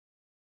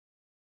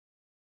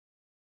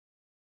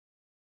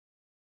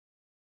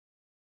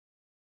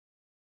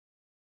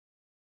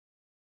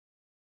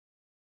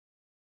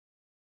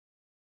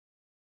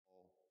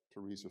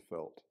Teresa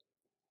felt.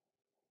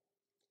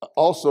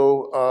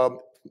 Also,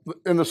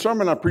 in the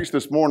sermon I preached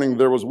this morning,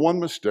 there was one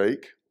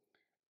mistake.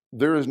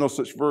 There is no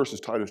such verse as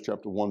Titus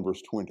chapter 1,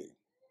 verse 20.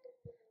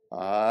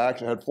 I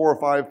actually had 4 or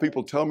 5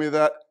 people tell me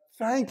that.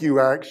 Thank you,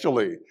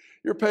 actually.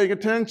 You're paying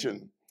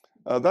attention.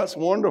 That's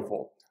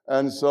wonderful.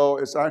 And so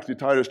it's actually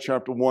Titus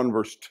chapter 1,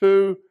 verse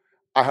 2.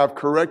 I have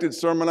corrected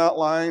sermon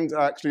outlines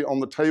actually on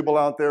the table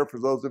out there for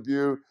those of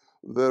you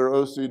that are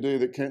OCD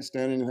that can't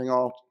stand anything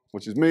off,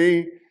 which is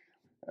me.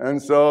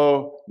 And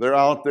so they're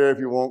out there if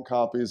you want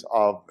copies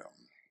of them.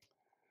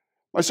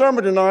 My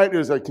sermon tonight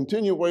is a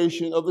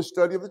continuation of the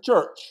study of the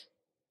church.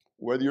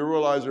 Whether you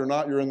realize it or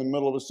not, you're in the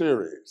middle of a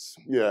series.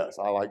 Yes,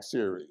 I like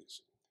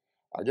series.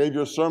 I gave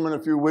you a sermon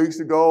a few weeks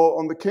ago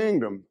on the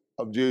kingdom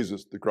of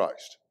Jesus the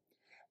Christ.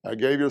 I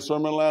gave you a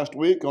sermon last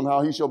week on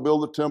how he shall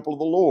build the temple of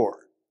the Lord.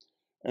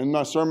 And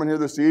my sermon here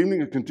this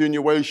evening is a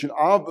continuation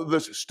of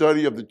this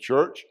study of the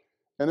church.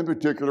 And in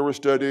particular, we're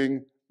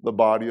studying the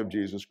body of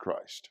Jesus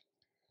Christ.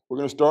 We're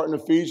going to start in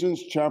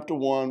Ephesians chapter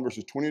 1,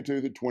 verses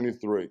 22 to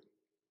 23.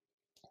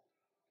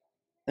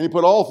 And he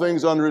put all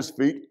things under his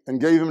feet and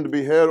gave him to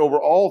be head over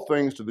all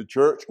things to the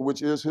church,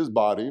 which is his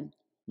body,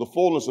 the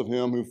fullness of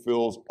him who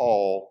fills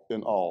all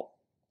in all.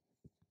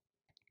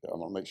 Yeah, I'm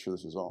going to make sure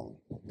this is on.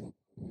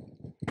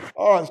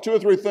 All right, there's 2 or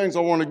 3 things I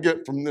want to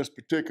get from this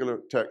particular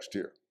text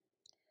here.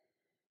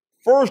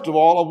 First of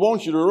all, I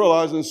want you to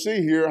realize and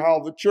see here how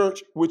the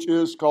church, which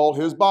is called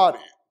his body,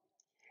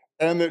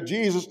 and that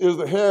Jesus is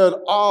the head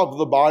of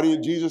the body,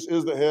 and Jesus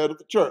is the head of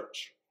the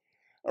church.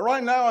 And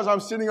right now, as I'm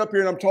sitting up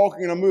here and I'm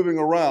talking and I'm moving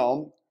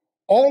around,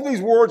 all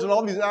these words and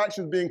all these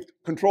actions being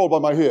controlled by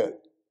my head.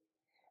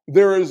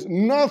 There is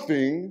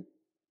nothing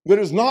that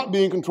is not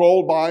being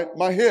controlled by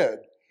my head.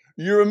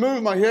 You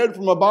remove my head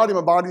from my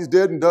body's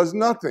dead and does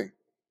nothing.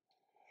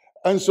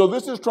 And so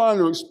this is trying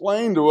to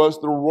explain to us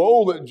the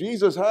role that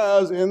Jesus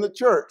has in the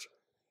church.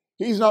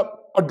 He's not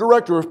a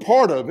director of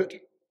part of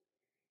it.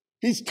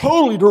 He's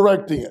totally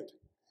directing it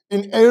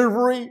in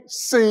every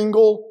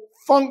single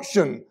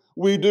function.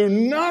 We do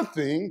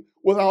nothing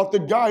without the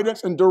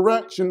guidance and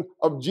direction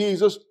of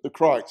Jesus the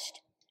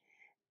Christ.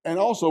 And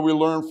also we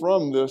learn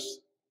from this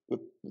that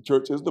the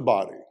church is the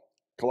body.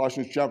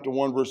 Colossians chapter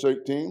 1, verse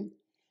 18.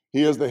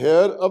 He is the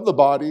head of the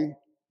body,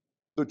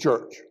 the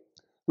church,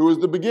 who is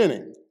the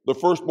beginning, the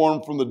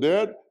firstborn from the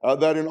dead,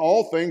 that in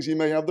all things he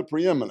may have the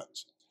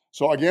preeminence.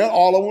 So again,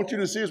 all I want you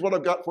to see is what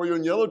I've got for you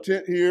in yellow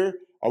tint here.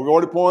 I've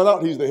already pointed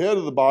out he's the head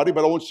of the body,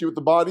 but I want you to see what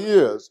the body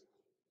is.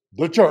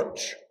 The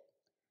church.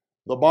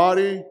 The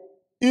body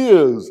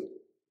is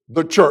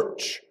the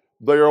church.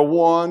 They are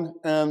one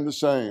and the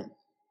same.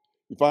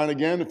 You find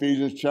again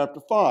Ephesians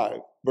chapter 5,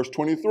 verse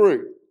 23.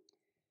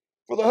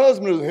 For the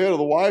husband is the head of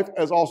the wife,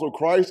 as also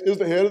Christ is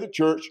the head of the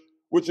church,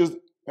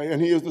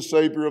 and he is the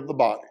Savior of the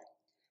body.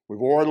 We've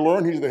already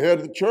learned he's the head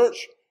of the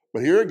church,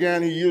 but here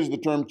again he uses the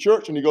term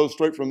church and he goes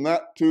straight from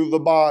that to the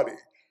body.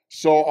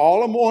 So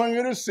all I'm wanting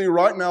you to see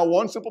right now,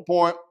 one simple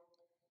point,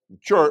 the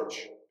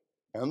church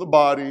and the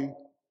body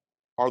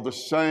are the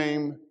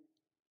same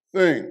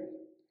thing.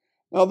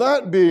 Now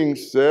that being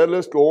said,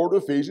 let's go over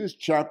to Ephesians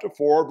chapter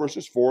 4,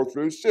 verses 4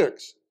 through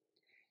 6.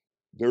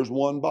 There's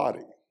one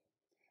body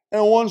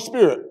and one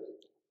spirit,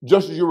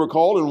 just as you were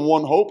called in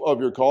one hope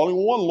of your calling,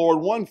 one Lord,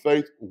 one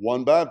faith,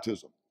 one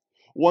baptism,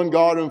 one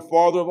God and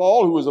Father of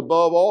all, who is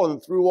above all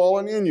and through all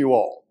and in you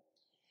all.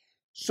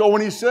 So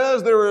when he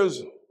says there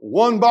is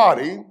one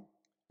body,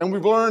 and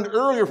we've learned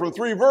earlier from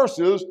 3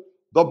 verses,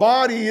 the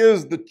body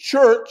is the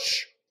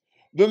church,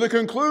 then the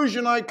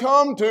conclusion I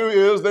come to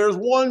is there's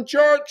one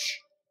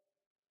church.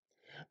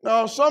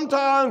 Now,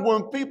 sometimes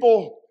when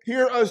people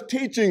hear us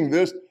teaching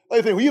this,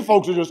 they think, well, you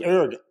folks are just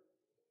arrogant.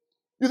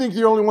 You think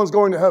you're the only ones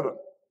going to heaven.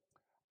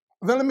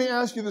 Then let me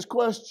ask you this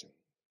question.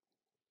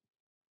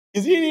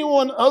 Is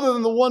anyone other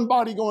than the one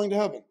body going to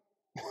heaven?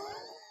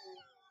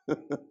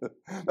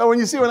 Now, when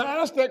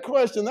I ask that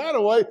question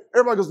that way,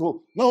 everybody goes,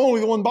 well, not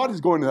only the one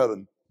body's going to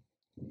heaven.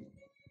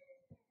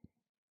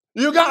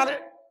 You got it.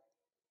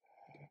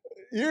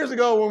 Years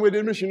ago when we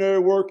did missionary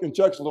work in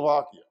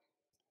Czechoslovakia,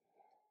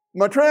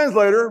 my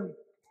translator,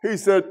 he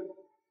said,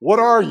 what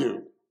are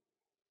you?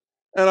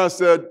 And I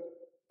said,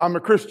 I'm a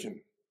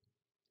Christian.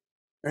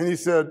 And he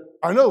said,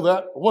 I know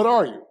that. What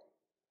are you?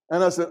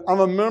 And I said, I'm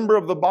a member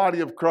of the body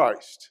of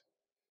Christ.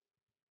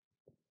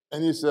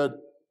 And he said,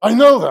 I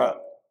know that.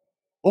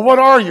 Well, what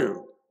are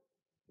you?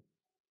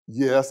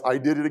 Yes, I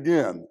did it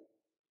again.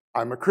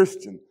 I'm a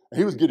Christian. And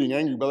he was getting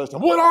angry by this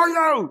time. What are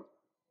you?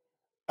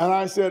 And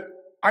I said,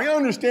 I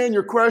understand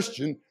your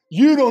question.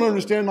 You don't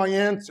understand my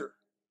answer.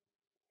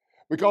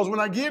 Because when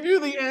I give you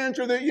the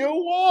answer that you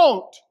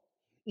want,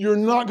 you're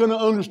not going to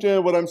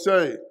understand what I'm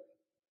saying.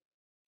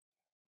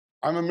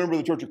 I'm a member of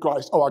the Church of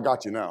Christ. Oh, I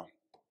got you now.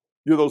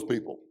 You're those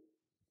people.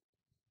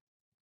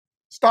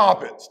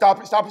 Stop it.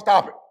 Stop it. Stop it.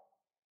 Stop it.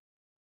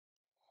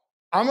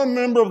 I'm a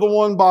member of the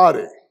one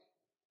body.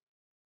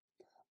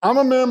 I'm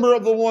a member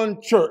of the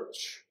one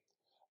church.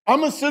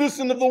 I'm a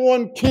citizen of the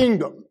one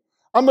kingdom.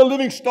 I'm a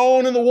living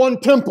stone in the one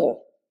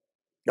temple.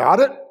 Got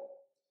it?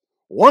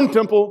 One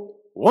temple,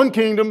 one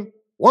kingdom,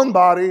 one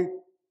body,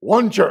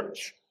 one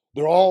church.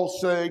 They're all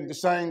saying the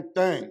same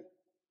thing.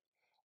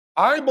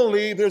 I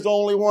believe there's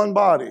only one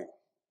body.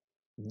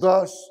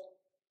 Thus,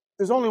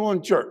 there's only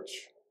one church.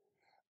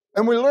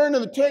 And we learn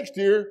in the text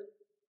here,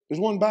 there's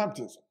one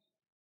baptism.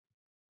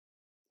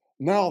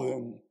 Now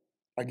then,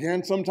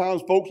 again,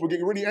 sometimes folks will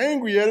get really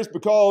angry at us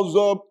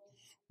because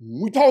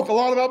we talk a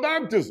lot about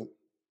baptism.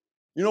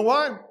 You know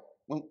why?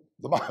 Well,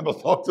 the Bible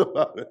talks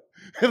about it.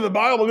 If the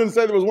Bible didn't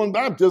say there was one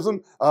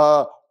baptism,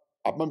 I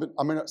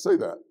may not say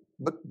that,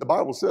 but the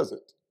Bible says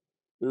it.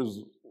 There's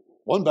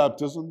one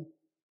baptism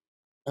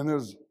and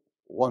there's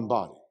one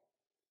body.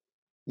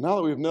 Now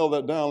that we've nailed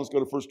that down, let's go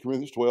to 1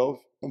 Corinthians 12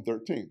 and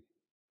 13.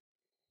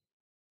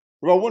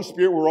 For by one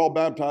Spirit we're all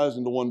baptized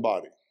into one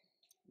body.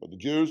 But the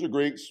Jews or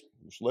Greeks,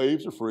 the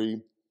slaves or free,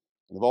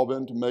 and have all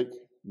been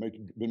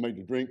made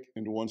to drink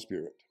into one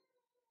Spirit.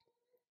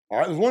 All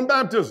right, there's one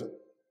baptism.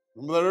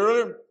 Remember that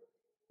earlier?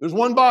 There's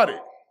one body.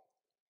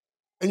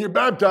 And you're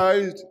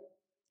baptized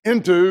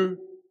into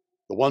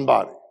the one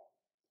body.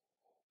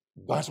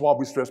 That's why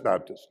we stress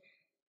baptism.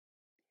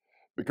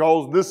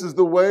 Because this is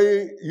the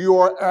way you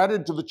are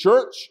added to the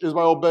church, is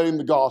by obeying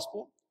the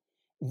gospel.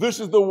 This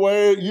is the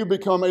way you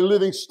become a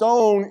living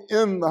stone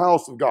in the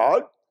house of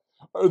God.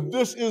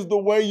 This is the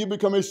way you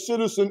become a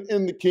citizen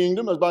in the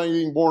kingdom, as by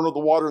being born of the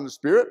water and the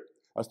Spirit.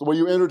 That's the way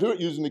you enter to it,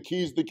 using the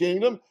keys of the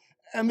kingdom.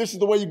 And this is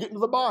the way you get into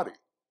the body.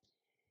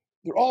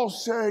 They're all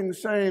saying the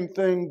same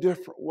thing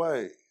different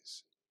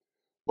ways.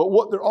 But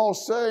what they're all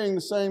saying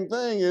the same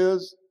thing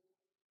is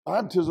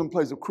baptism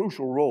plays a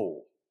crucial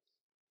role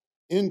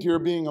into your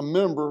being a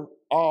member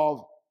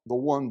of the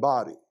one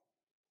body.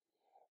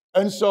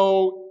 And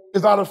so,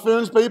 if that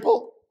offends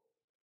people,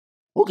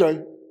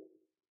 okay.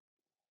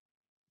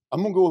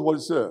 I'm going to go with what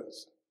it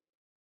says.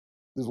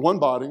 There's one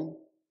body,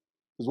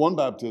 there's one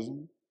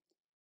baptism,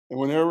 and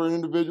whenever an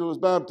individual is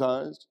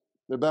baptized,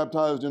 they're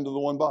baptized into the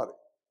one body.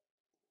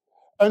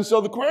 And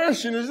so the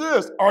question is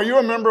this: are you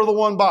a member of the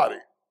one body?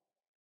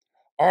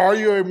 Are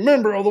you a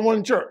member of the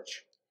one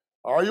church?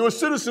 Are you a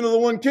citizen of the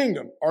one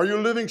kingdom? Are you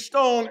a living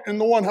stone in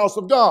the one house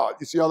of God?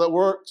 You see how that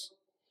works?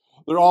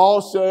 They're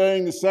all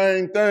saying the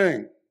same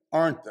thing,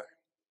 aren't they?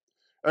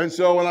 And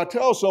so when I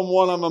tell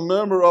someone I'm a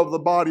member of the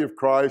body of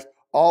Christ,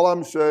 all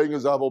I'm saying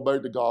is I've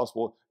obeyed the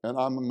gospel and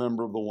I'm a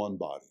member of the one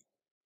body.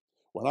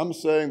 When I'm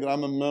saying that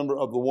I'm a member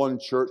of the one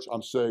church,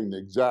 I'm saying the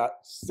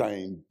exact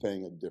same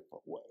thing a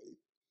different way.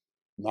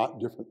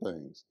 Not different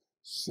things,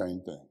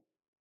 same thing.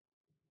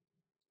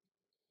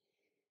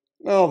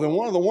 Now, then,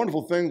 one of the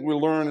wonderful things we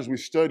learn as we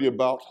study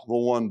about the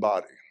one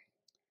body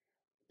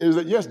is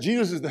that, yes,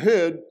 Jesus is the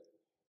head,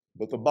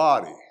 but the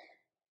body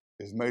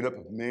is made up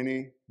of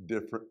many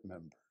different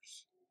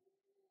members.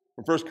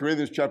 From 1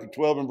 Corinthians chapter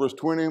 12 and verse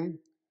 20,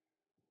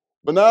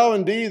 but now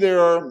indeed there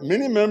are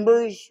many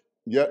members,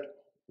 yet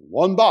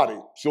one body.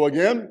 So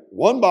again,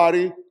 one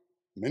body,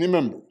 many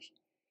members.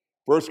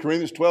 1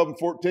 Corinthians 12 and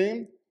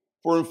 14,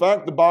 for in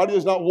fact the body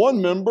is not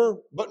one member,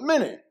 but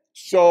many.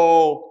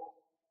 So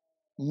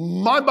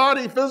my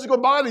body, physical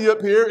body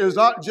up here is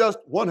not just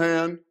one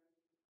hand,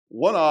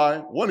 one eye,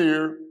 one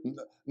ear.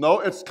 No,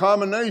 it's a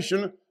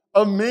combination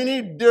of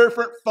many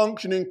different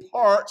functioning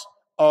parts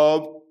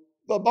of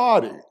the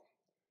body.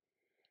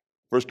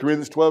 1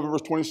 Corinthians 12 and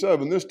verse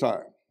 27 this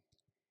time.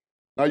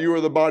 Now you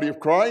are the body of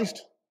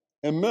Christ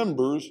and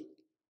members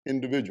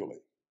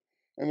individually.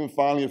 And then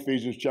finally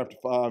Ephesians chapter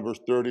 5 verse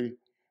 30.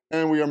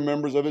 And we are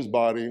members of his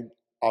body,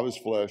 of his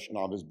flesh, and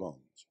of his bones.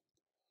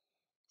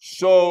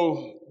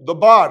 So the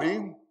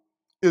body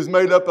is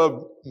made up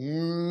of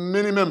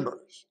many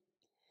members.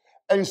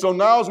 And so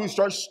now as we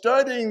start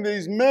studying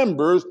these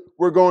members,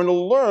 we're going to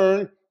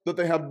learn that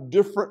they have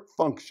different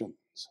functions.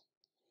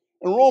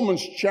 In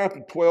Romans chapter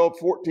 12,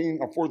 4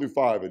 through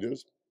 5 it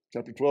is,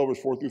 chapter 12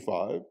 verse 4 through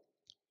 5.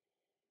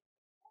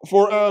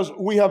 For as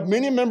we have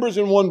many members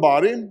in one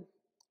body, and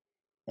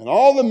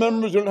all the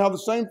members don't have the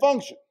same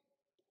function,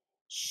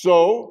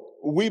 so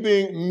we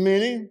being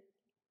many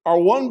are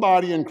one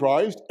body in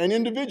Christ and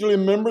individually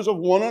members of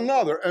one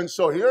another. And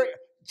so here,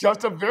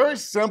 just a very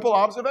simple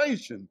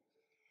observation.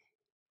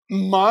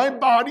 My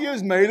body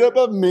is made up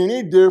of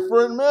many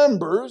different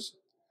members,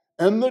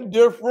 and the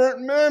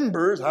different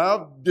members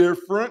have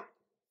different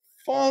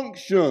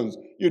functions.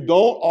 You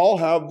don't all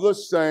have the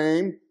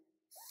same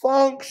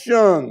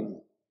function.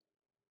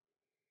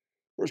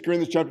 1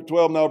 Corinthians chapter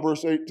 12, now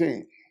verse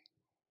 18.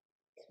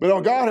 But now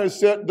God has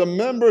set the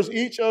members,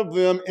 each of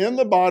them, in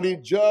the body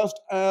just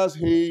as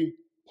he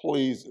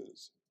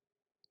pleases.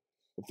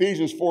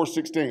 Ephesians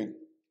 4:16.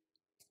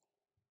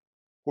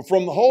 For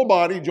from the whole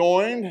body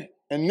joined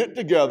and knit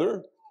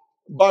together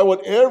by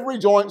what every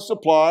joint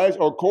supplies,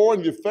 or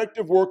according to the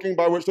effective working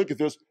by which, look at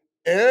this,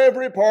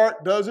 every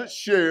part does its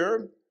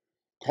share,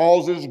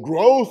 causes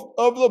growth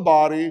of the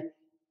body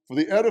for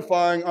the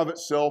edifying of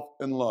itself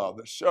in love.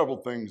 There's several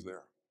things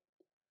there.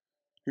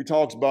 He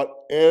talks about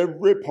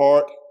every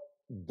part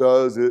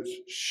does its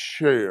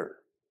share.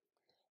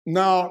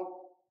 Now,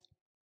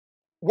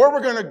 where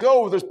we're going to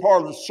go with this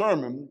part of the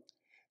sermon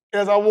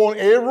is I want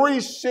every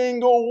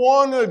single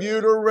one of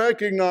you to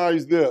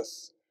recognize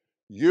this.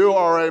 You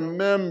are a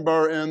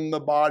member in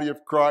the body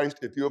of Christ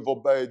if you have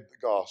obeyed the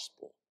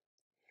gospel.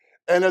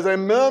 And as a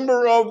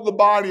member of the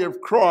body of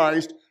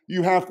Christ,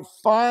 you have to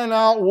find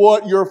out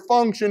what your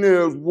function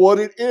is, what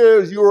it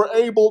is you are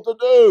able to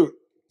do.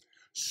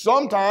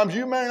 Sometimes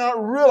you may not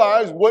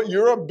realize what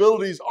your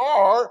abilities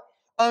are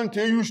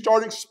until you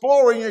start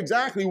exploring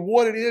exactly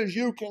what it is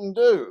you can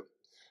do.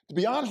 To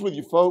be honest with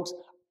you, folks,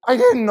 I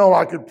didn't know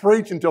I could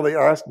preach until they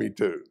asked me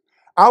to.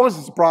 I was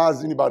as surprised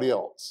as anybody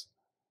else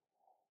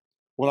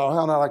when I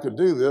found out I could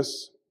do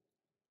this,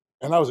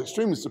 and I was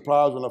extremely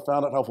surprised when I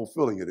found out how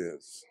fulfilling it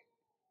is.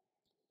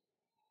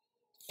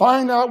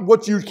 Find out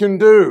what you can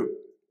do.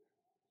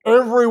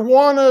 Every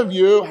one of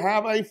you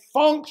have a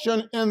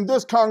function in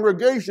this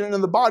congregation,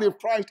 in the body of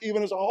Christ,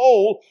 even as a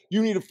whole.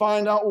 You need to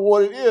find out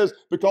what it is,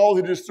 because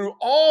it is through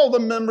all the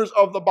members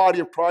of the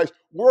body of Christ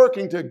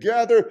working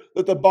together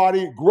that the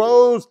body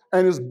grows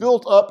and is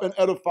built up and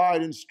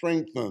edified and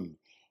strengthened.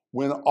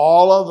 When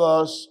all of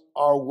us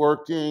are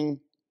working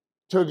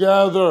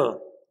together.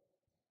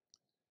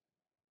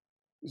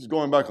 This is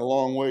going back a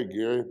long way,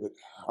 Gary, but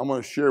I'm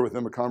going to share with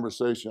him a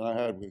conversation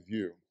I had with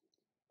you.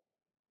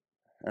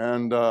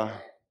 And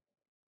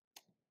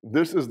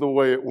this is the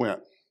way it went.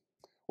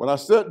 When I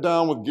sat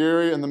down with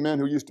Gary and the men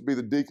who used to be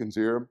the deacons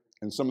here,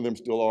 and some of them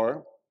still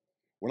are,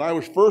 when I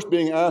was first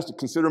being asked to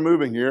consider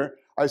moving here,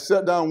 I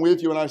sat down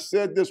with you and I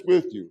said this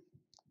with you.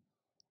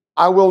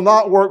 I will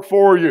not work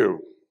for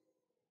you.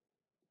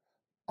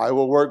 I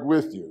will work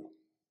with you.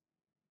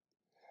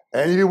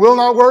 And if you will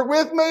not work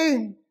with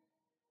me,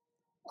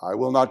 I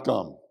will not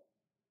come.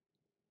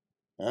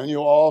 And you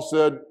all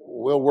said,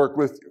 we'll work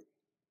with you.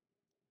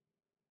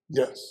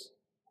 Yes,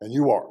 and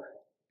you are.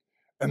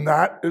 And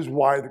that is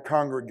why the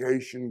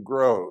congregation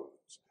grows.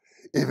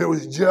 If it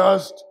was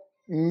just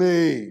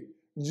me,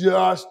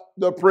 just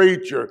the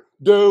preacher,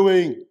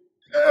 doing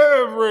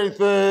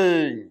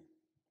everything,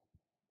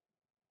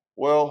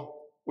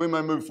 well, we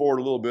may move forward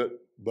a little bit,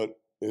 but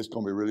it's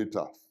going to be really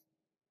tough.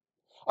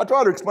 I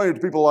try to explain it to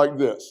people like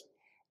this.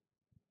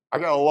 I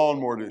got a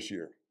lawnmower this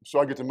year, so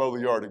I get to mow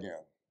the yard again.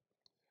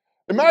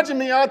 Imagine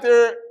me out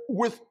there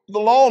with the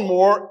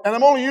lawnmower, and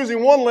I'm only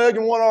using one leg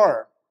and one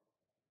arm.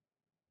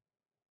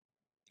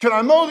 Can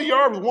I mow the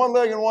yard with one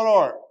leg and one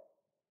arm?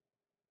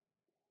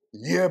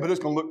 Yeah, but it's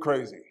going to look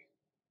crazy.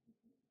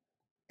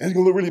 And it's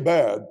going to look really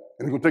bad, and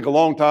it's going to take a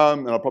long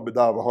time, and I'll probably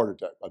die of a heart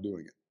attack by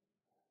doing it.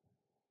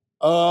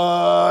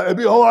 It'd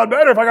be a whole lot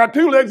better if I got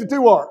two legs and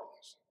two arms.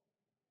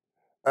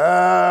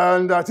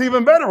 And it's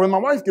even better when my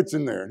wife gets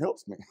in there and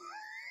helps me.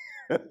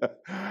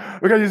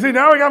 Because you see,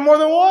 now we got more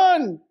than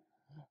one.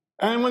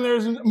 And when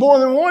there's more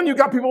than one, you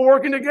got people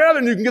working together,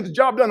 and you can get the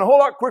job done a whole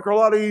lot quicker, a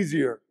lot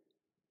easier.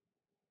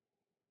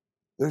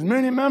 There's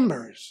many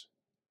members.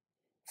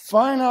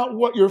 Find out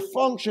what your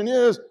function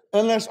is,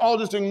 and let's all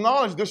just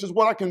acknowledge this is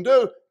what I can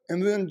do,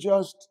 and then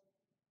just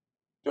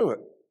do it.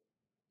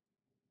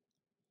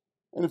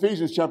 In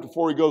Ephesians chapter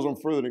 4, he goes on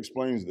further and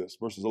explains this,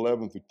 verses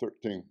 11 through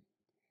 13.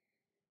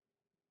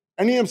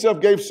 And he himself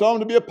gave some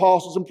to be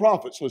apostles and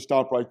prophets. So let's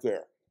stop right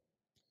there.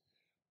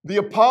 The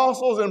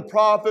apostles and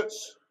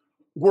prophets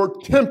were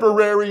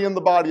temporary in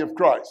the body of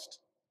Christ.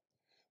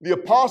 The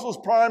apostles'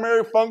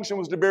 primary function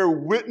was to bear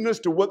witness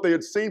to what they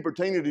had seen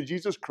pertaining to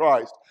Jesus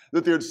Christ,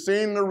 that they had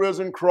seen the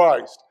risen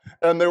Christ.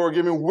 And they were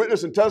giving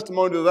witness and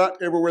testimony to that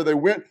everywhere they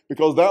went,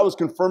 because that was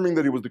confirming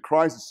that he was the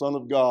Christ, the Son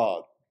of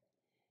God.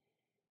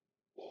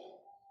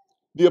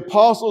 The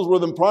apostles were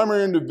the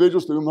primary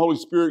individuals through whom the Holy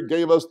Spirit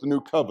gave us the new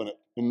covenant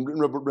in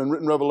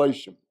written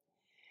revelation.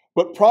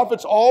 But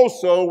prophets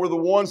also were the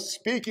ones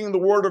speaking the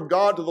word of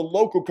God to the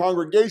local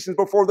congregations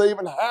before they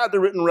even had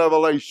the written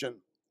revelation.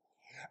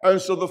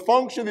 And so the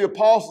function of the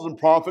apostles and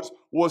prophets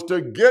was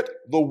to get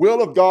the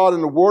will of God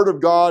and the word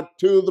of God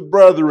to the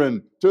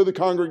brethren, to the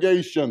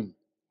congregation.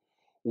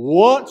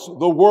 Once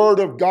the word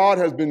of God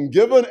has been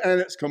given and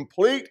it's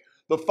complete,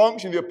 the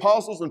function of the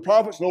apostles and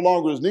prophets no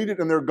longer is needed,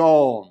 and they're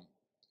gone.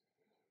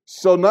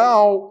 So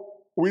now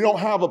we don't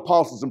have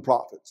apostles and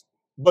prophets.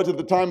 But at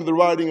the time of the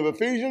writing of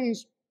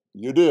Ephesians,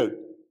 you did.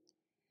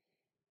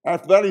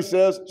 After that, he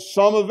says,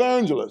 some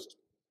evangelists.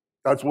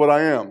 That's what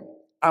I am.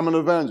 I'm an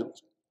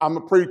evangelist. I'm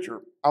a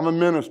preacher. I'm a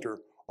minister.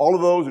 All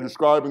of those are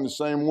describing the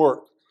same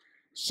work.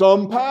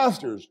 Some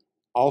pastors.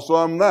 Also,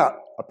 I'm that.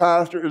 A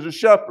pastor is a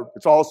shepherd.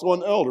 It's also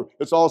an elder.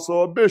 It's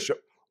also a bishop.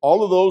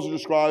 All of those are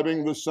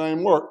describing the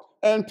same work.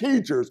 And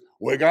teachers.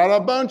 We got a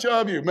bunch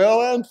of you,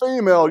 male and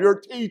female. You're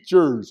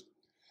teachers.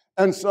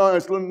 And so,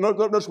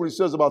 notice what he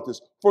says about this.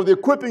 For the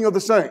equipping of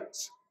the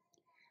saints.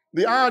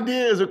 The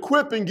idea is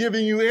equipping,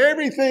 giving you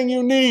everything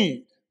you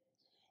need.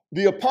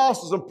 The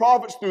apostles and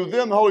prophets, through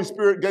them, the Holy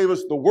Spirit gave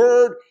us the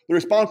word. The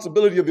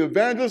responsibility of the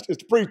evangelist is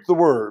to preach the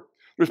word.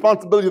 The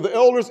responsibility of the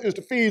elders is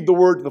to feed the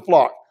word to the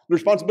flock. The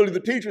responsibility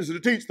of the teachers is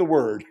to teach the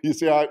word. You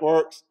see how it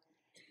works?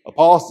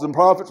 Apostles and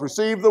prophets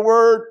receive the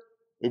word.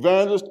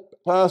 Evangelists,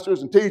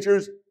 pastors, and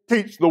teachers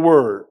teach the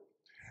word.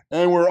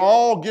 And we're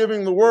all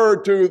giving the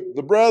word to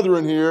the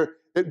brethren here.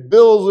 It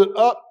builds it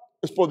up.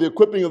 It's for the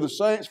equipping of the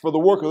saints, for the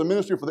work of the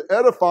ministry, for the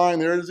edifying,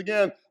 there it is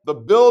again, the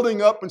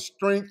building up and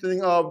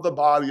strengthening of the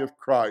body of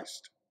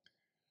Christ.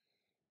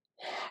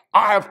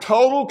 I have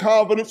total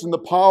confidence in the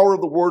power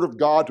of the Word of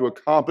God to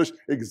accomplish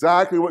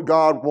exactly what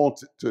God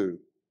wants it to.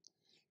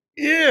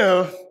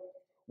 If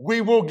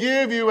we will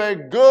give you a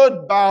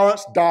good,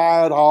 balanced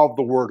diet of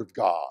the Word of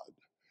God.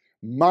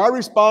 My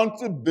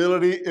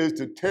responsibility is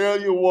to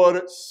tell you what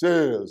it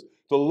says,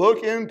 to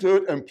look into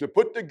it and to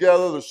put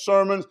together the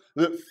sermons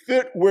that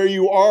fit where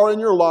you are in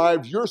your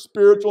lives, your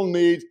spiritual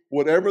needs,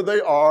 whatever they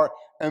are,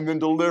 and then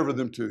deliver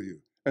them to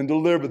you,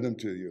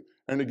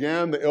 And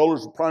again, the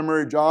elder's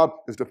primary job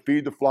is to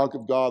feed the flock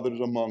of God that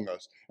is among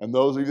us. And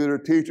those of you that are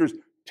teachers,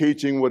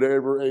 teaching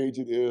whatever age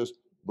it is,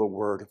 the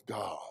Word of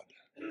God.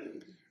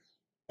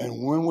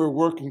 And when we're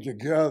working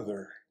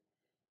together,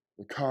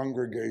 the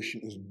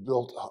congregation is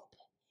built up.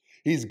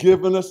 He's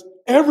given us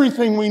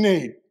everything we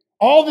need,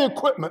 all the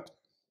equipment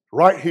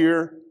right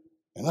here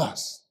in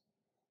us.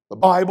 The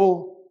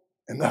Bible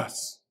in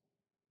us.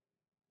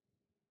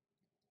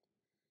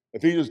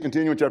 Ephesians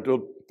continue in chapter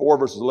 4,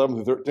 verses 11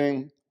 through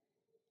 13.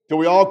 Till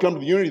we all come to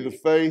the unity of the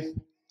faith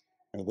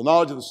and of the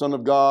knowledge of the Son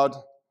of God,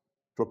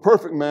 to a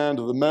perfect man,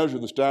 to the measure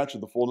of the stature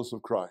of the fullness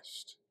of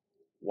Christ.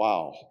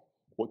 Wow,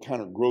 what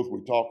kind of growth are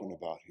we talking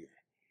about here?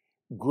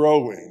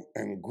 Growing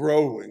and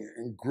growing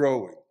and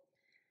growing.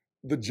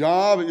 The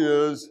job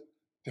is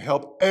to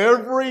help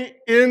every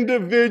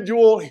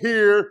individual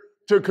here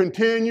to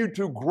continue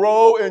to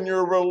grow in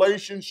your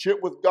relationship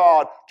with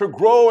God, to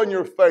grow in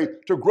your faith,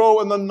 to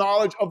grow in the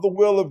knowledge of the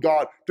will of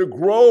God, to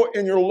grow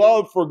in your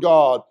love for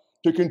God,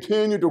 to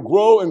continue to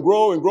grow and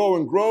grow and grow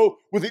and grow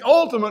with the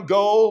ultimate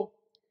goal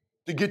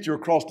to get you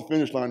across the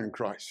finish line in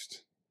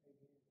Christ.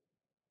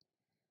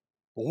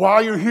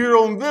 While you're here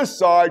on this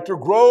side, to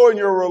grow in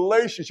your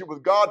relationship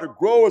with God, to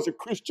grow as a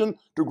Christian,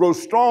 to grow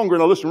stronger.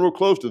 Now listen real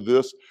close to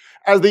this.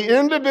 As the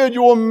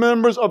individual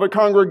members of a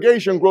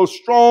congregation grow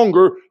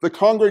stronger, the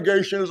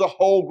congregation as a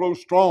whole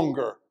grows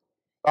stronger.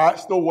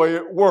 That's the way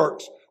it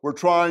works. We're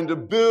trying to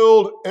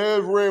build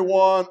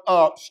everyone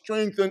up,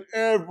 strengthen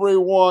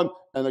everyone.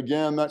 And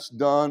again, that's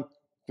done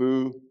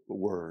through the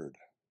Word.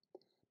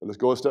 But let's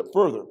go a step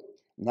further.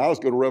 Now let's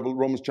go to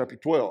Romans chapter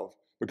 12.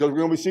 Because we're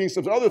going to be seeing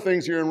some other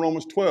things here in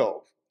Romans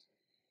 12.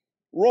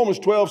 Romans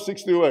 12,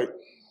 6 through 8.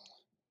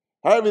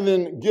 Having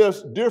then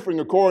gifts differing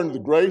according to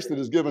the grace that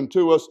is given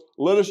to us,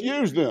 let us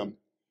use them.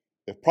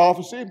 If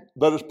prophecy,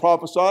 let us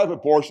prophesy in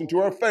proportion to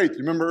our faith. You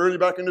remember earlier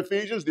back in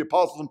Ephesians, the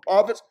apostles and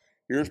prophets?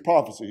 Here's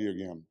prophecy here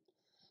again.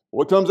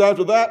 What comes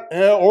after that?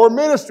 Or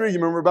ministry. You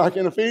remember back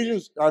in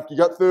Ephesians, after you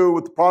got through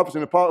with the prophets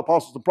and the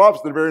apostles and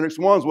prophets, the very next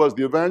ones was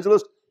the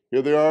evangelist.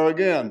 Here they are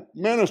again,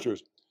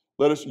 ministers.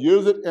 Let us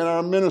use it in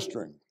our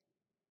ministering.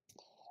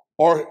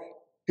 Or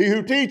he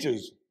who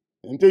teaches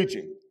in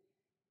teaching.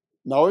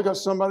 Now we got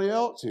somebody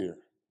else here.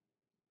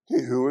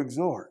 He who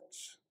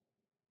exhorts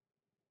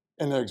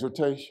in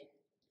exhortation.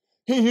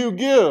 He who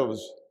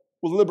gives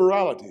with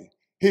liberality.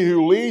 He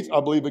who leads,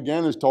 I believe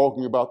again, is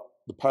talking about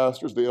the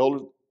pastors, the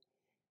elders,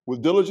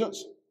 with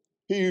diligence.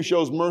 He who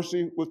shows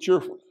mercy with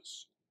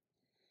cheerfulness.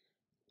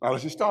 Now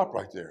let's just stop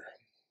right there.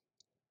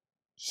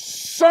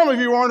 Some of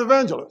you aren't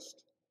evangelists.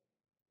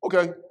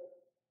 Okay.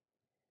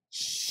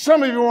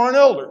 Some of you aren't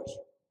elders.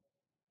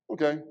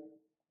 Okay.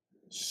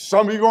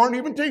 Some of you aren't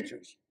even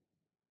teachers.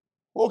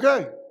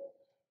 Okay.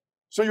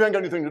 So you ain't got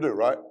anything to do,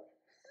 right?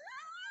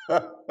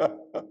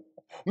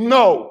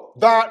 No,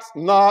 that's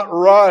not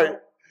right.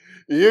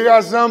 You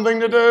got something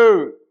to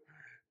do.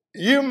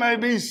 You may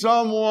be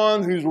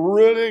someone who's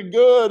really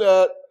good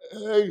at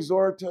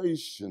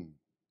exhortation.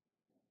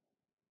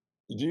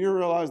 Do you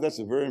realize that's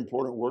a very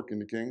important work in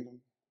the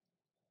kingdom?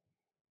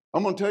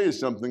 I'm going to tell you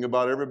something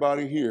about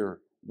everybody here.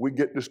 We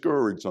get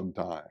discouraged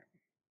sometimes.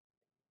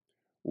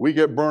 We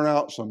get burnt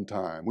out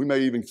sometime. We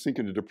may even sink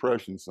into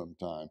depression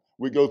sometime.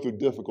 We go through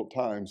difficult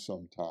times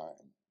sometime.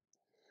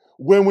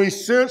 When we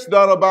sense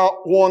that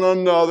about one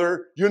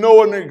another, you know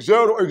what an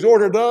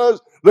exhorter does?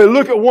 They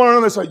look at one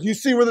another and say, you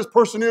see where this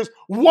person is?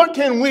 What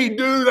can we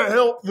do to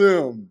help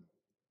them?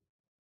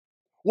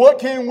 What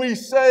can we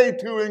say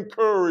to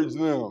encourage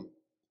them?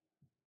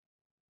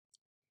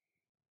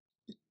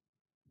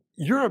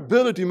 Your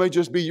ability may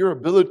just be your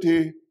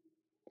ability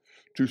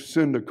to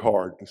send a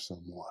card to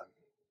someone.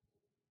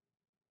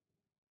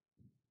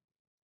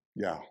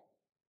 Yeah.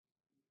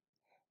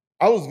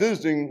 I was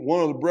visiting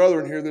one of the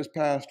brethren here this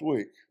past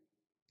week.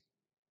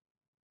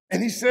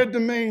 And he said to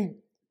me,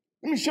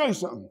 let me show you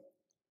something.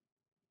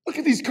 Look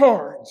at these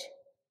cards.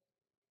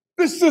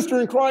 This sister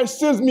in Christ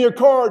sends me a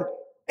card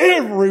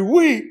every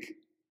week.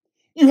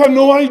 You have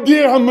no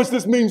idea how much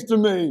this means to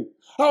me,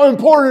 how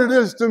important it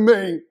is to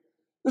me.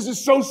 This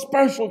is so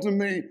special to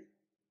me.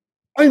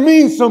 I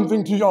mean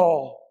something to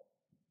y'all.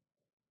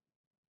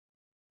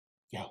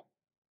 Yeah.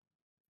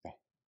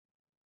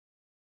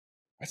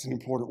 That's an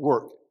important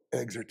work,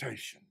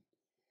 exhortation.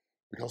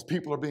 Because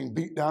people are being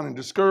beat down and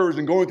discouraged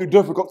and going through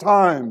difficult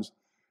times.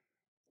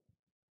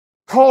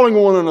 Calling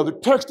one another,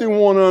 texting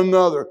one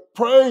another,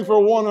 praying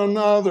for one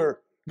another,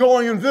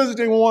 going and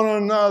visiting one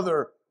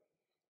another.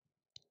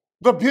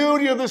 The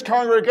beauty of this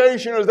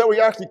congregation is that we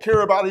actually care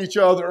about each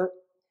other.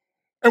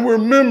 And we're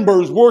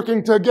members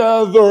working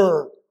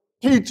together,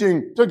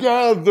 teaching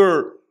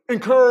together,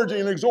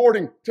 encouraging and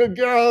exhorting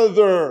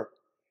together.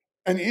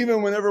 And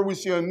even whenever we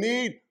see a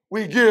need,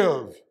 we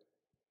give.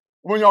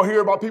 When y'all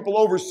hear about people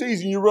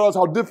overseas and you realize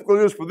how difficult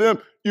it is for them,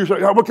 you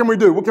say, what can we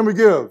do? What can we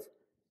give?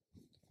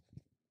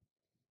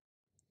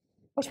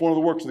 That's one of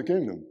the works of the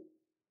kingdom.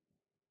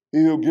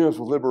 He who gives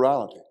with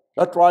liberality.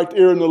 That's right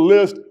there in the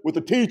list with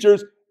the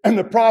teachers and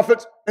the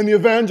prophets and the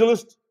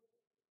evangelists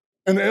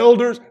and the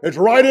elders. It's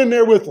right in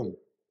there with them.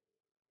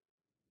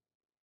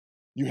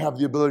 You have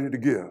the ability to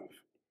give.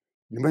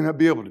 You may not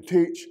be able to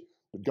teach,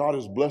 but God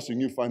is blessing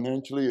you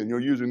financially, and you're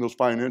using those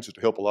finances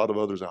to help a lot of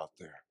others out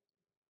there.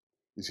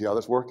 You see how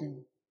that's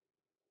working?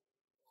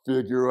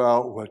 Figure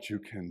out what you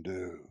can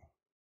do.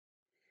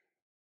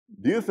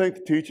 Do you think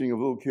the teaching of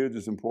little kids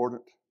is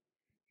important?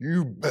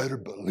 You better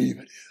believe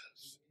it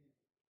is.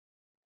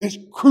 It's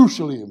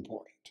crucially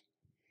important.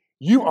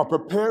 You are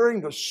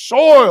preparing the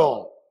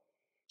soil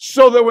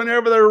so that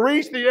whenever they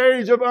reach the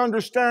age of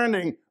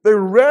understanding, they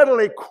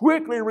readily,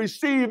 quickly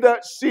receive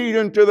that seed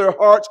into their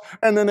hearts,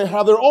 and then they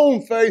have their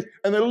own faith,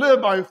 and they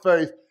live by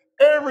faith.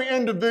 Every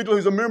individual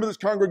who's a member of this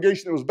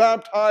congregation that was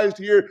baptized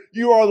here,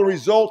 you are the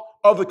result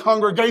of the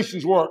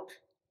congregation's work,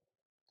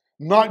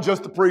 not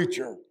just the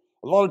preacher.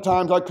 A lot of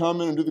times I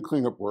come in and do the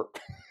cleanup work.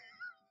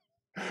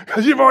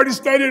 Because you've already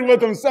studied with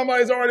them.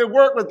 Somebody's already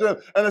worked with them.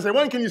 And they say,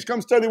 Wayne, can you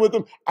come study with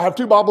them? I have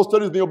 2 Bible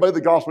studies and they obey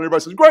the gospel. And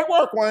everybody says, great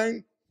work,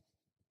 Wayne.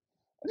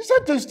 I just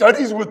had 2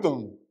 studies with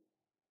them.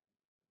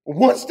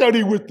 1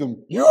 study with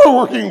them. You're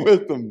working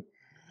with them.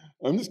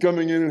 I'm just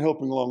coming in and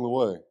helping along the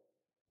way.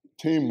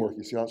 Teamwork.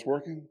 You see how it's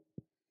working?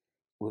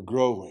 We're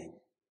growing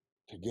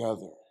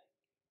together,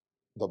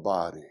 the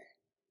body,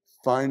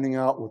 finding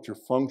out what your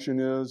function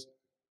is,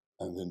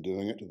 and then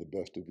doing it to the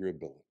best of your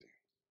ability.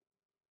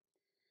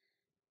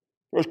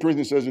 1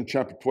 Corinthians says in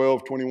chapter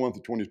 12, 21 to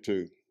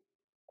 22,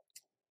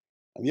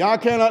 and the eye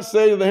cannot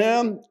say to the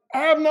hand, I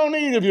have no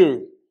need of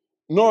you,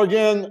 nor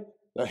again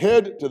the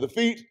head to the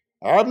feet,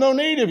 I have no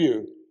need of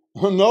you.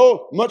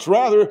 No, much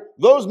rather,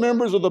 those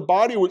members of the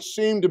body which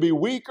seem to be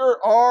weaker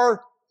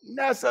are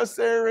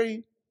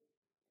necessary.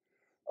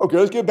 Okay,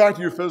 let's get back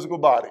to your physical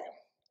body.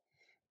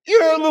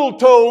 Your little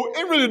toe,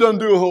 it really doesn't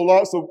do a whole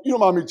lot, so you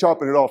don't mind me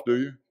chopping it off, do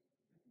you?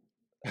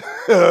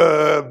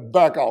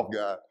 Back off,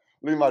 guy.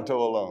 Leave my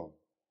toe alone.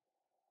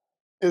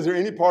 Is there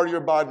any part of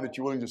your body that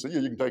you're willing to say, yeah,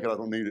 you can take it, I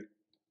don't need it?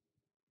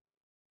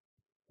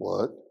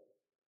 What?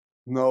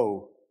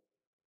 No.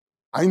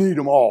 I need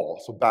them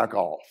all, so back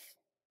off.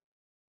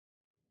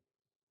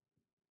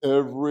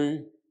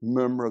 Every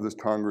member of this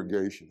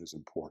congregation is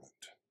important.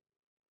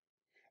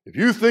 If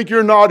you think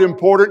you're not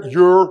important,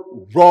 you're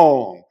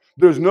wrong.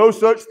 There's no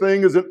such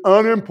thing as an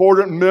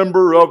unimportant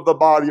member of the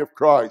body of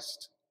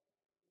Christ.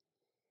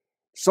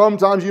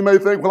 Sometimes you may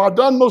think, well, I've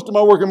done most of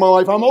my work in my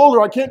life. I'm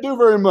older. I can't do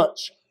very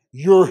much.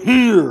 You're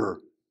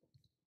here.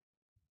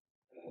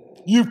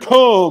 You've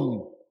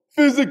come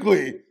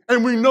physically,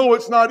 and we know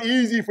it's not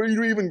easy for you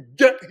to even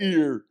get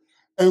here.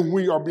 And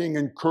we are being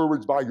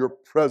encouraged by your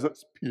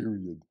presence,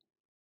 period.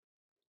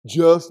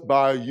 Just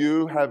by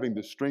you having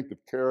the strength of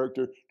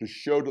character to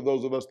show to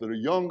those of us that are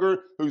younger,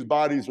 whose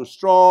bodies are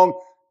strong,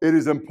 it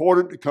is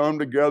important to come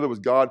together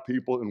with God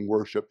people and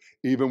worship,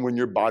 even when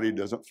your body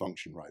doesn't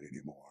function right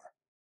anymore.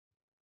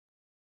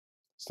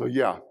 So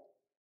yeah,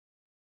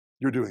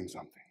 you're doing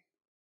something.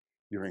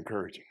 You're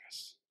encouraging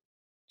us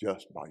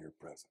just by your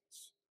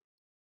presence.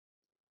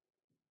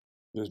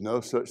 There's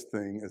no such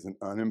thing as an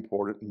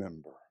unimportant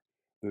member.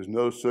 There's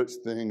no such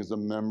thing as a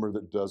member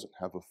that doesn't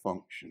have a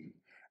function.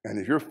 And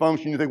if you're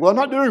functioning, you think, well, I'm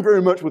not doing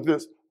very much with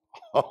this.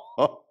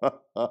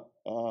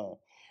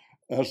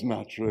 That's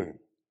not true.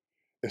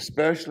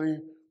 Especially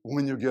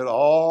when you get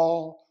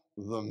all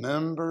the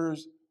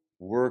members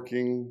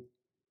working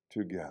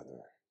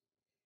together.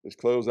 Let's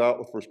close out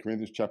with 1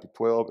 Corinthians chapter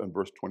 12 and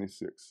verse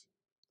 26.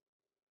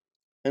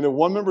 And if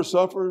one member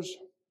suffers,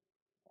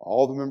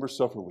 all the members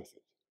suffer with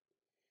it.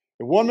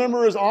 If one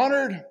member is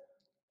honored,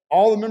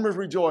 all the members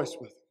rejoice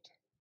with it.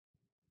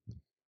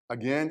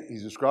 Again,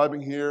 he's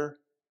describing here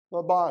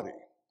the body.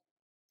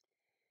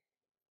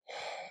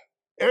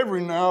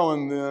 Every now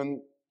and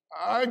then,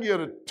 I get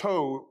a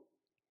toe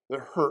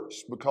that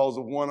hurts because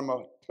of one of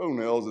my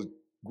toenails is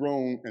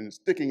grown and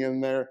sticking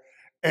in there,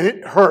 and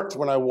it hurts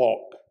when I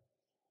walk.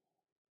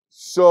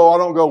 So I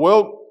don't go,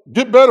 well,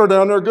 get better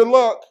down there, good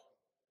luck.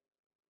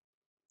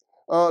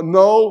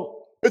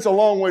 No, it's a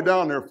long way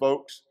down there,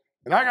 folks.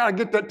 And I got to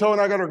get that toe,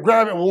 and I got to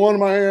grab it with one of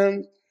my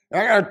hands,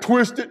 and I got to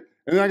twist it,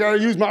 and I got to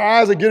use my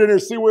eyes to get in there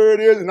and see where it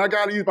is, and I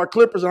got to use my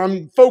clippers, and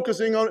I'm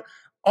focusing on it.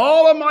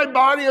 All of my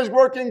body is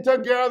working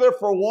together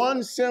for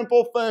one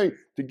simple thing,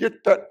 to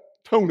get that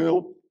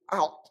toenail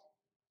out.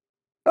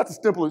 That's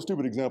a simple and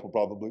stupid example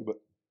probably, but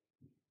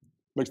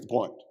makes the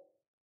point.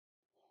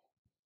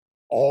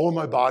 All of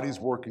my body's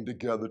working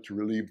together to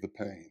relieve the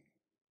pain.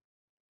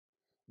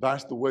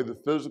 That's the way the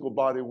physical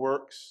body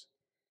works.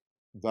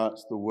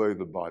 That's the way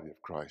the body of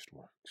Christ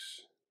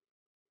works.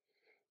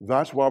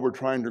 That's why we're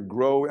trying to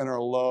grow in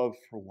our love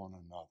for one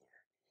another.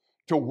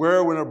 to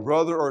where when a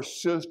brother or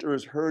sister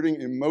is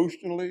hurting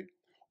emotionally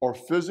or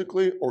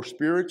physically or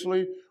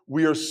spiritually,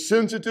 we are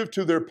sensitive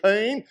to their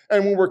pain,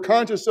 and when we're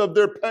conscious of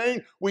their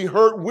pain, we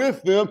hurt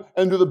with them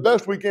and do the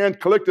best we can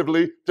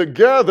collectively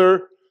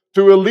together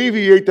to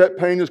alleviate that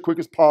pain as quick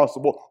as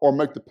possible or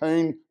make the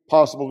pain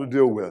possible to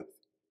deal with.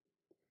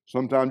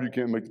 Sometimes you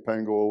can't make the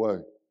pain go away,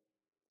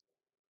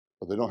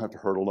 but they don't have to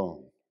hurt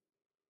alone.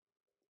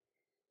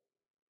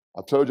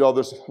 I told you all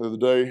this the other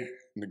day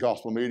in the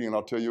gospel meeting, and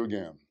I'll tell you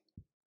again.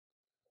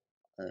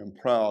 I am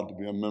proud to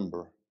be a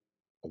member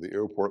of the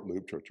Airport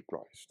Loop Church of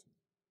Christ.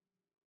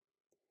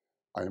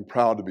 I am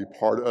proud to be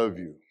part of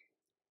you,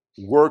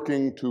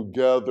 working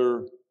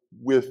together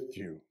with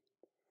you.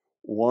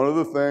 One of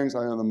the things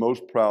I am the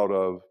most proud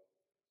of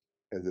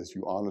is that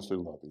you honestly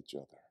love each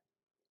other.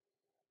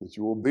 That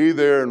you will be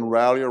there and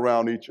rally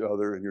around each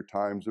other in your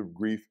times of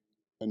grief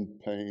and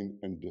pain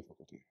and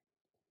difficulty.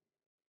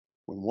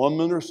 When one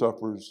member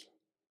suffers,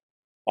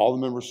 all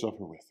the members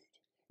suffer with it.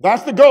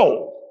 That's the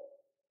goal.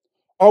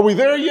 Are we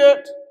there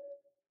yet?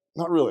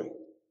 Not really.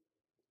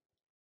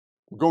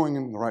 We're going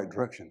in the right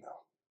direction now.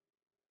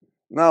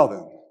 Now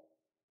then,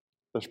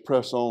 let's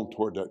press on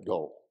toward that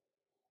goal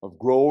of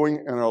growing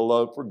in our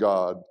love for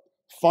God,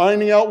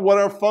 finding out what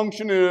our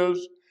function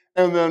is,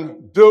 and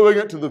then doing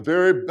it to the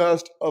very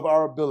best of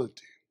our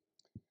ability.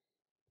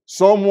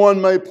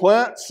 Someone may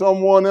plant,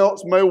 someone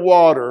else may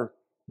water,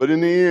 but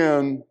in the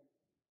end,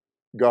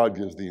 God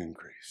gives the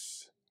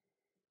increase.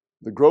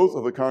 The growth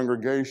of a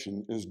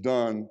congregation is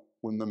done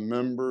when the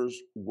members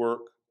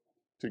work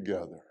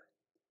together.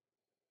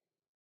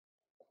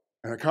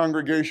 And a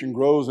congregation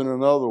grows in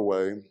another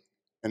way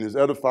and is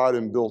edified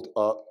and built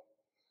up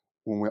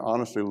when we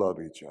honestly love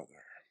each other.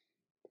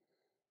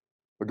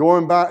 But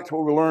going back to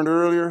what we learned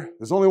earlier,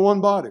 there's only one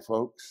body,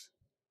 folks.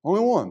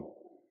 Only one.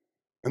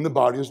 And the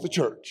body is the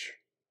church.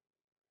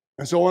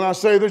 And so when I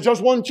say there's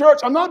just one church,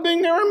 I'm not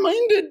being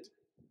narrow-minded.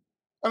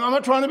 And I'm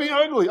not trying to be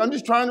ugly. I'm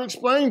just trying to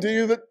explain to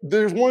you that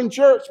there's one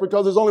church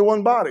because there's only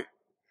one body.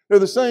 They're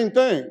the same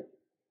thing.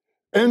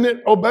 And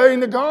that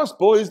obeying the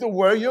gospel is the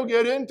way you'll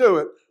get into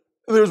it.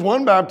 There's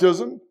one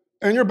baptism,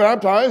 and you're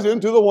baptized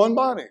into the one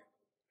body.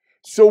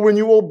 So when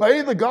you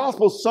obey the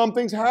gospel,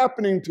 something's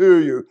happening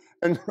to you.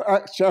 In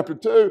Acts chapter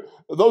 2,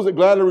 those that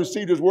gladly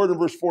received his word in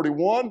verse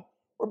 41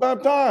 were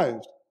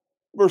baptized.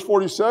 Verse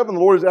 47,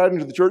 the Lord is adding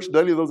to the church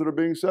daily those that are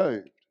being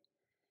saved.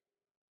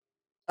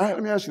 All right,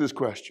 let me ask you this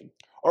question.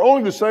 Are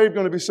only the saved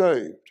going to be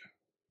saved?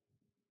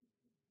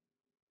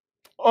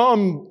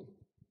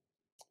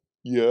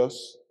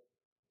 Yes.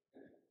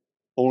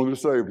 Only the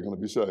saved are going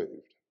to be saved.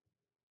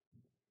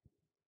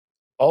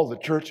 All the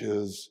church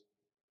is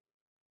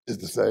the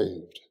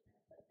saved.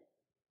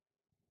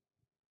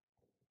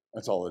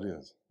 That's all it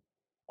is.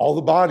 All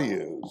the body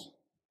is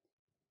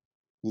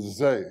the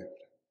saved.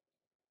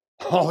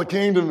 All the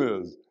kingdom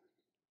is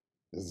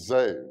the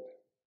saved.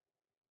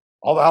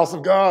 All the house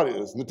of God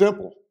is, and the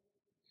temple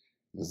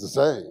is the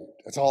saved.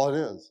 That's all it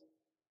is.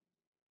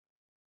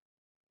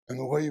 And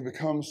the way you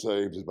become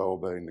saved is by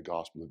obeying the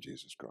gospel of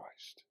Jesus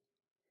Christ.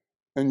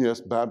 And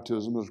yes,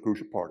 baptism is a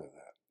crucial part of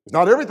that. It's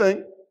not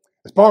everything.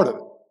 It's part of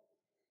it.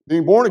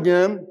 Being born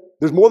again,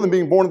 there's more than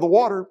being born of the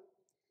water.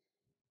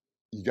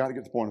 You got to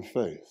get to the point of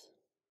faith.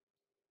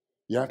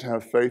 You have to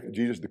have faith that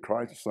Jesus is the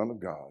Christ, the Son of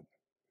God.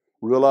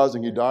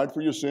 Realizing he died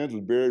for your sins,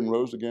 was buried, and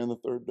rose again the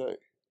third day.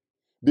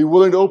 Be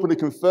willing to openly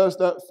confess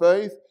that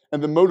faith,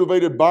 and then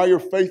motivated by your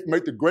faith,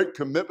 make the great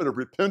commitment of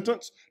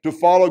repentance to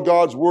follow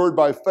God's word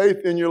by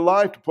faith in your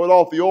life, to put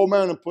off the old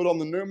man and put on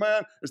the new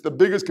man. It's the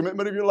biggest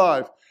commitment of your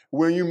life.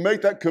 When you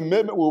make that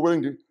commitment, we're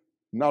willing to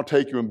now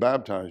take you and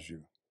baptize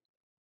you.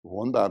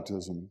 One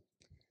baptism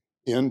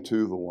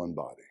into the one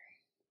body.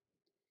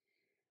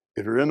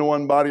 If you're in the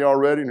one body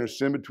already and there's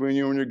sin between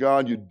you and your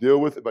God, you deal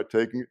with it by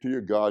taking it to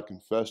your God,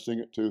 confessing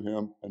it to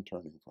him, and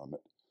turning from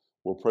it.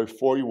 We'll pray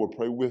for you, we'll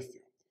pray with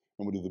you,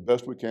 and we'll do the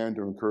best we can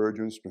to encourage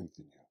you and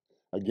strengthen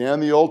you. Again,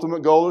 the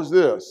ultimate goal is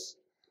this.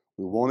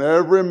 We want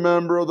every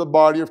member of the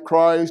body of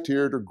Christ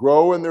here to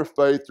grow in their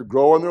faith, to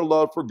grow in their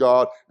love for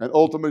God, and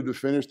ultimately to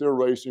finish their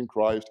race in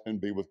Christ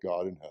and be with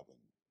God in heaven.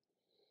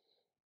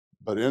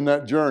 But in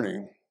that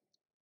journey,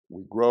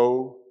 we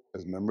grow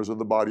as members of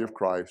the body of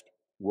Christ,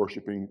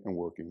 worshiping and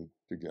working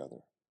together.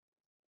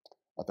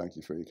 I thank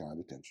you for your kind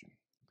attention.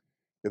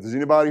 If there's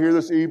anybody here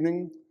this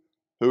evening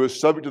who is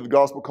subject to the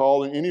gospel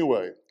call in any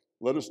way,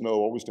 let us know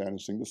while we stand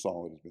and sing the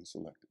song that has been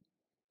selected.